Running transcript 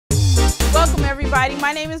everybody,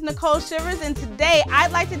 my name is Nicole Shivers, and today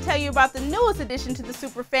I'd like to tell you about the newest addition to the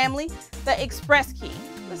Supra family, the XpressKEY.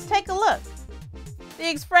 Let's take a look. The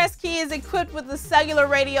XpressKEY is equipped with a cellular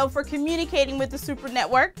radio for communicating with the Supra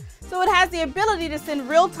network, so it has the ability to send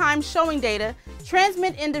real-time showing data,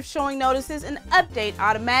 transmit end-of-showing notices, and update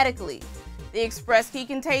automatically. The XpressKEY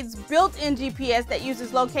contains built-in GPS that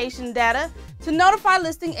uses location data to notify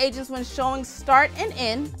listing agents when showings start and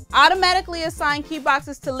end, automatically assign key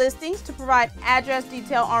boxes to listings to provide address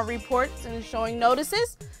detail on reports and showing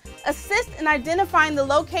notices, assist in identifying the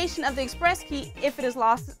location of the XpressKEY if it is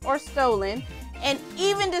lost or stolen, and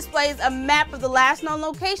even displays a map of the last known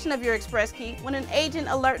location of your XpressKEY when an agent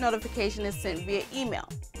alert notification is sent via email.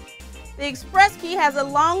 The XpressKEY has a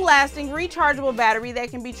long-lasting rechargeable battery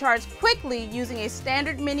that can be charged quickly using a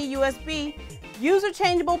standard mini USB,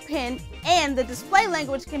 user-changeable pin, and the display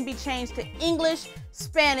language can be changed to English,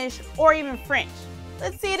 Spanish, or even French.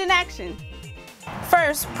 Let's see it in action.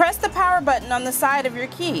 First, press the power button on the side of your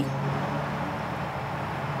key.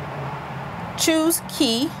 Choose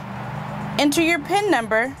Key, enter your PIN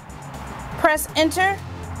number, press Enter,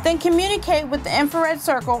 then communicate with the infrared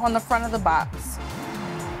circle on the front of the box.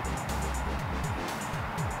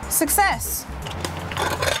 Success!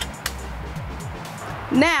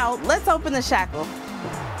 Now, let's open the Shackle.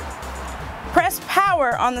 Press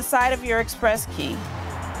Power on the side of your XpressKEY.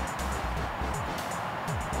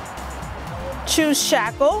 Choose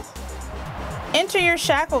Shackle, enter your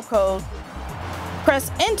Shackle code,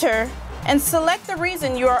 press Enter, and select the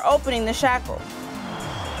reason you are opening the Shackle.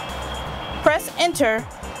 Press Enter,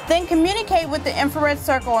 then communicate with the infrared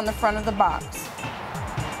circle on the front of the box.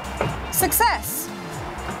 Success!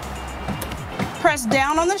 Press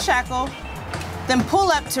down on the Shackle, then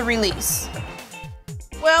pull up to release.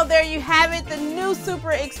 Well, there you have it, the new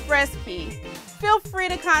Supra XpressKEY. Feel free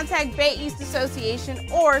to contact Bay East Association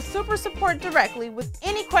or Supra Support directly with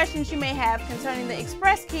any questions you may have concerning the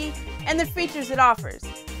XpressKEY and the features it offers.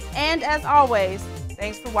 And as always,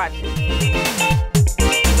 thanks for watching.